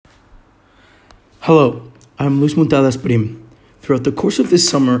Hello, I'm Luis Montadas Prim. Throughout the course of this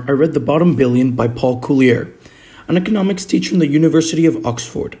summer, I read The Bottom Billion by Paul Collier, an economics teacher in the University of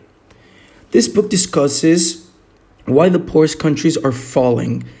Oxford. This book discusses why the poorest countries are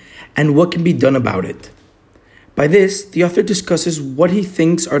falling and what can be done about it. By this, the author discusses what he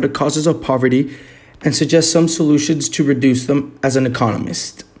thinks are the causes of poverty and suggests some solutions to reduce them as an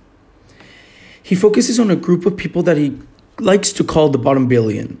economist. He focuses on a group of people that he likes to call the bottom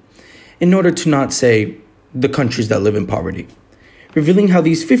billion, in order to not say the countries that live in poverty, revealing how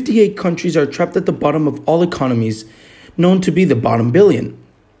these 58 countries are trapped at the bottom of all economies, known to be the bottom billion.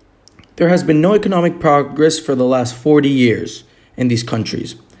 There has been no economic progress for the last 40 years in these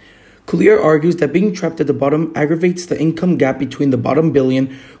countries. Collier argues that being trapped at the bottom aggravates the income gap between the bottom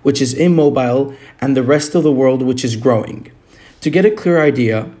billion, which is immobile, and the rest of the world, which is growing. To get a clear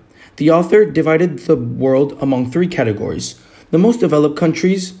idea, the author divided the world among three categories: the most developed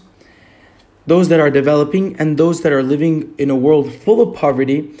countries, those that are developing, and those that are living in a world full of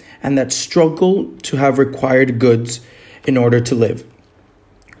poverty and that struggle to have required goods in order to live.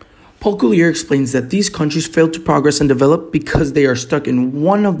 Paul Collier explains that these countries fail to progress and develop because they are stuck in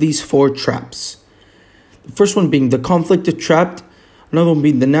one of these four traps. The first one being the conflict trap, another one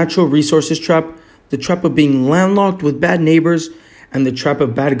being the natural resources trap, the trap of being landlocked with bad neighbors, and the trap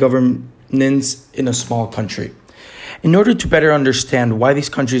of bad governance in a small country. In order to better understand why these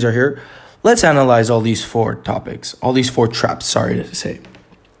countries are here, let's analyze all these four traps,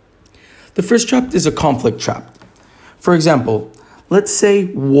 The first trap is a conflict trap. For example, let's say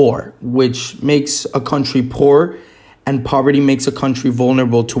war, which makes a country poor, and poverty makes a country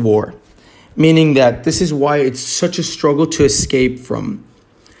vulnerable to war, meaning that this is why it's such a struggle to escape from.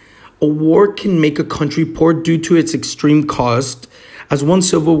 A war can make a country poor due to its extreme cost, as one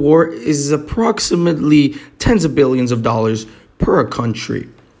civil war is approximately tens of billions of dollars per country.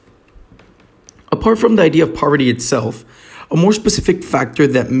 Apart from the idea of poverty itself, a more specific factor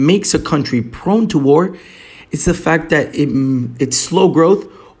that makes a country prone to war is the fact that it's slow growth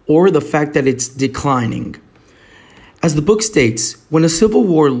or the fact that it's declining. As the book states, when a civil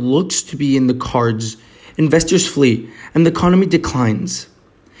war looks to be in the cards, investors flee and the economy declines.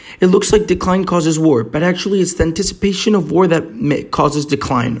 It looks like decline causes war, but actually it's the anticipation of war that causes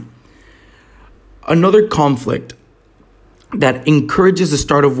decline. Another conflict that encourages the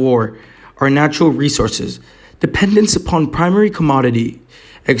start of war are natural resources, dependence upon primary commodity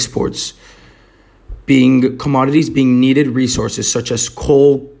exports, being commodities being needed resources such as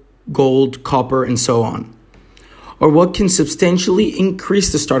coal, gold, copper, and so on. Or what can substantially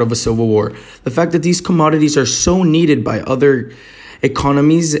increase the start of a civil war, the fact that these commodities are so needed by other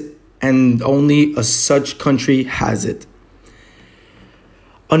economies and only a such country has it.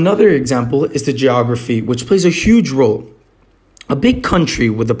 Another example is the geography, which plays a huge role. A big country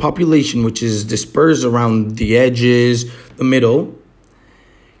with a population which is dispersed around the edges, the middle,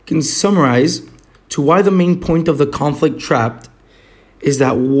 can summarize to why the main point of the conflict trap is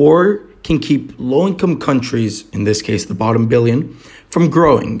that war can keep low-income countries, in this case the bottom billion, from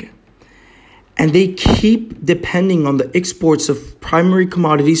growing. And they keep depending on the exports of primary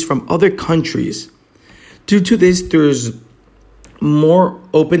commodities from other countries. Due to this, there's more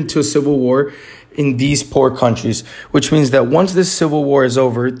open to a civil war in these poor countries, which means that once this civil war is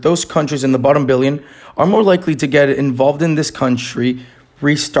over, those countries in the bottom billion are more likely to get involved in this country,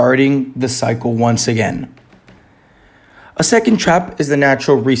 restarting the cycle once again. A second trap is the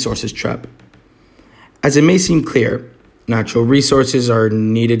natural resources trap. As it may seem clear, natural resources are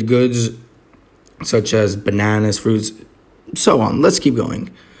needed goods such as bananas, fruits, so on. Let's keep going.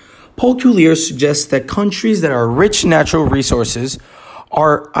 Paul Collier suggests that countries that are rich in natural resources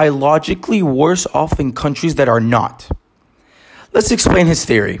are illogically worse off than countries that are not. Let's explain his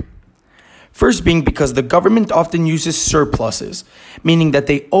theory. First being because the government often uses surpluses, meaning that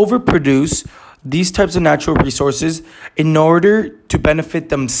they overproduce these types of natural resources in order to benefit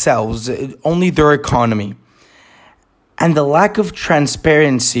themselves, only their economy. And the lack of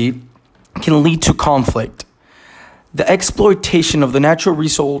transparency can lead to conflict. The exploitation of the natural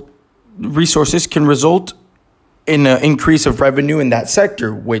resources can result in an increase of revenue in that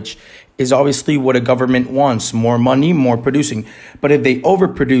sector, which is obviously what a government wants: more money, more producing. But if they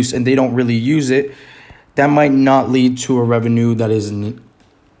overproduce and they don't really use it, that might not lead to a revenue that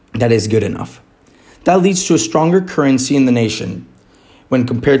is good enough. That leads to a stronger currency in the nation when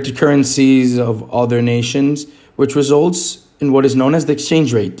compared to currencies of other nations, which results in what is known as the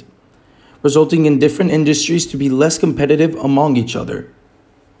exchange rate, resulting in different industries to be less competitive among each other.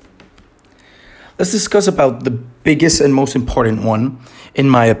 Let's discuss about the biggest and most important one, in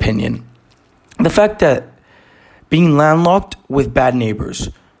my opinion. The fact that being landlocked with bad neighbors,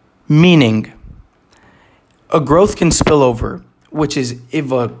 meaning a growth can spill over, which is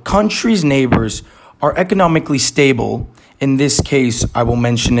if a country's neighbors are economically stable, in this case, I will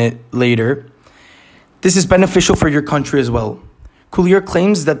mention it later, this is beneficial for your country as well. Collier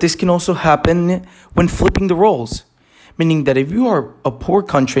claims that this can also happen when flipping the roles, meaning that if you are a poor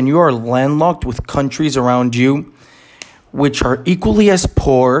country and you are landlocked with countries around you which are equally as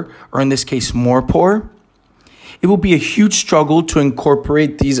poor, or in this case more poor, it will be a huge struggle to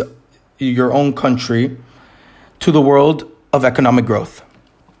incorporate your own country to the world of economic growth.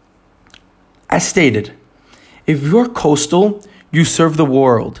 As stated, if you're coastal, you serve the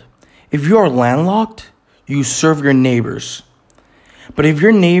world. If you are landlocked, you serve your neighbors. But if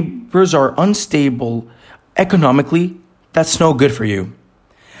your neighbors are unstable economically, that's no good for you.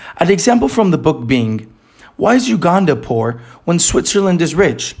 An example from the book being, why is Uganda poor when Switzerland is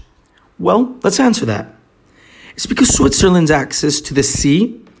rich? Well, let's answer that. It's because Switzerland's access to the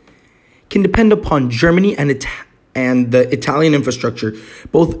sea can depend upon Germany and the Italian infrastructure,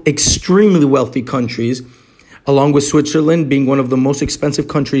 both extremely wealthy countries, along with Switzerland being one of the most expensive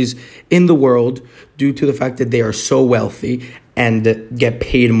countries in the world due to the fact that they are so wealthy and get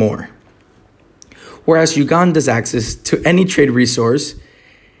paid more. Whereas Uganda's access to any trade resource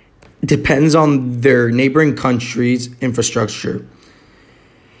depends on their neighboring countries' infrastructure,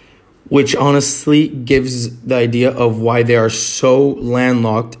 which honestly gives the idea of why they are so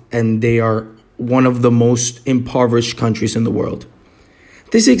landlocked and they are one of the most impoverished countries in the world.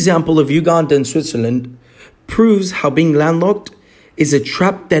 This example of Uganda and Switzerland proves how being landlocked is a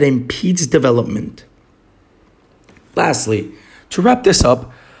trap that impedes development. Lastly, to wrap this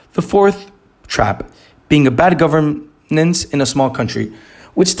up, the fourth trap being a bad governance in a small country,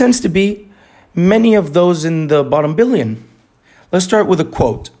 which tends to be many of those in the bottom billion. Let's start with a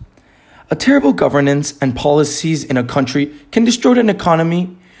quote. A terrible governance and policies in a country can destroy an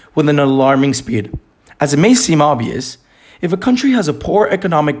economy with an alarming speed. As it may seem obvious, if a country has a poor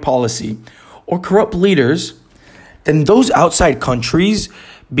economic policy or corrupt leaders, then those outside countries,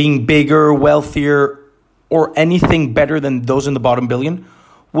 being bigger, wealthier, or anything better than those in the bottom billion,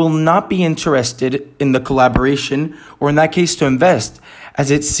 will not be interested in the collaboration, or in that case to invest,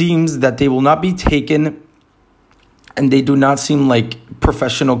 as it seems that they will not be taken and they do not seem like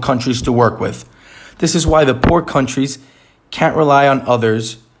professional countries to work with. This is why the poor countries can't rely on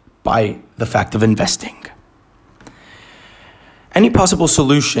others by the fact of investing. Any possible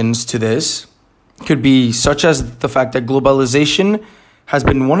solutions to this could be such as the fact that globalization has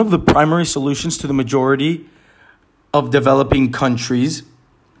been one of the primary solutions to the majority of developing countries,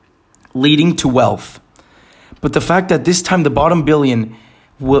 leading to wealth. But the fact that this time the bottom billion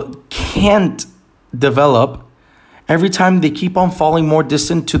can't develop, every time they keep on falling more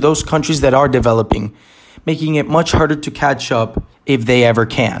distant to those countries that are developing, making it much harder to catch up if they ever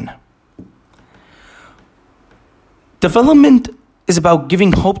can. Development is about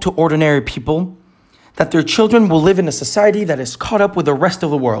giving hope to ordinary people that their children will live in a society that is caught up with the rest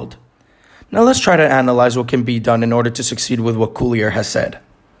of the world. Now let's try to analyze what can be done in order to succeed with what Collier has said.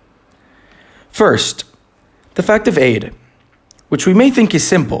 First, the fact of aid, which we may think is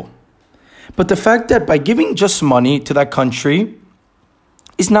simple, but the fact that by giving just money to that country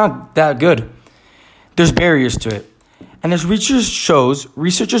is not that good. There's barriers to it. And as research shows,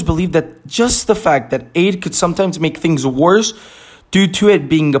 researchers believe that just the fact that aid could sometimes make things worse due to it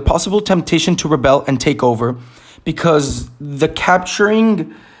being a possible temptation to rebel and take over, because the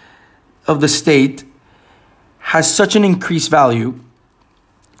capturing of the state has such an increased value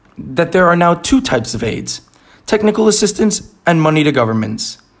that there are now two types of aids: technical assistance and money to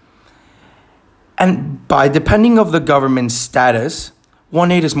governments. And by depending of the government's status,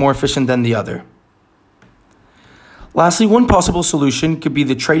 one aid is more efficient than the other. Lastly, one possible solution could be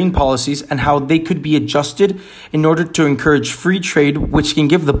the trading policies and how they could be adjusted in order to encourage free trade, which can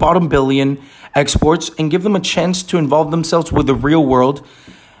give the bottom billion exports and give them a chance to involve themselves with the real world,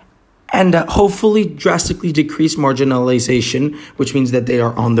 and hopefully drastically decrease marginalization, which means that they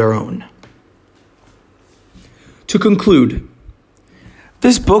are on their own. To conclude,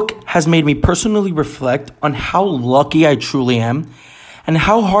 this book has made me personally reflect on how lucky I truly am and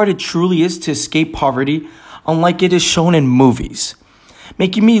how hard it truly is to escape poverty, unlike it is shown in movies,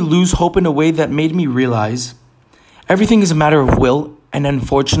 making me lose hope in a way that made me realize everything is a matter of will and,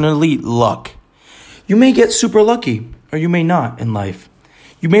 unfortunately, luck. You may get super lucky, or you may not in life.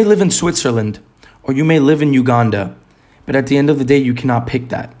 You may live in Switzerland, or you may live in Uganda, but at the end of the day, you cannot pick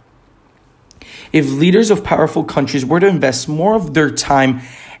that. If leaders of powerful countries were to invest more of their time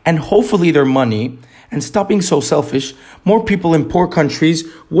and hopefully their money and stop being so selfish, more people in poor countries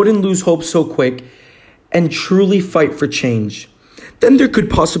wouldn't lose hope so quick and truly fight for change. then there could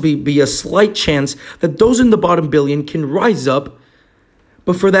possibly be a slight chance that those in the bottom billion can rise up.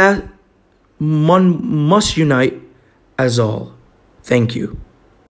 But for that, one must unite as all. Thank you.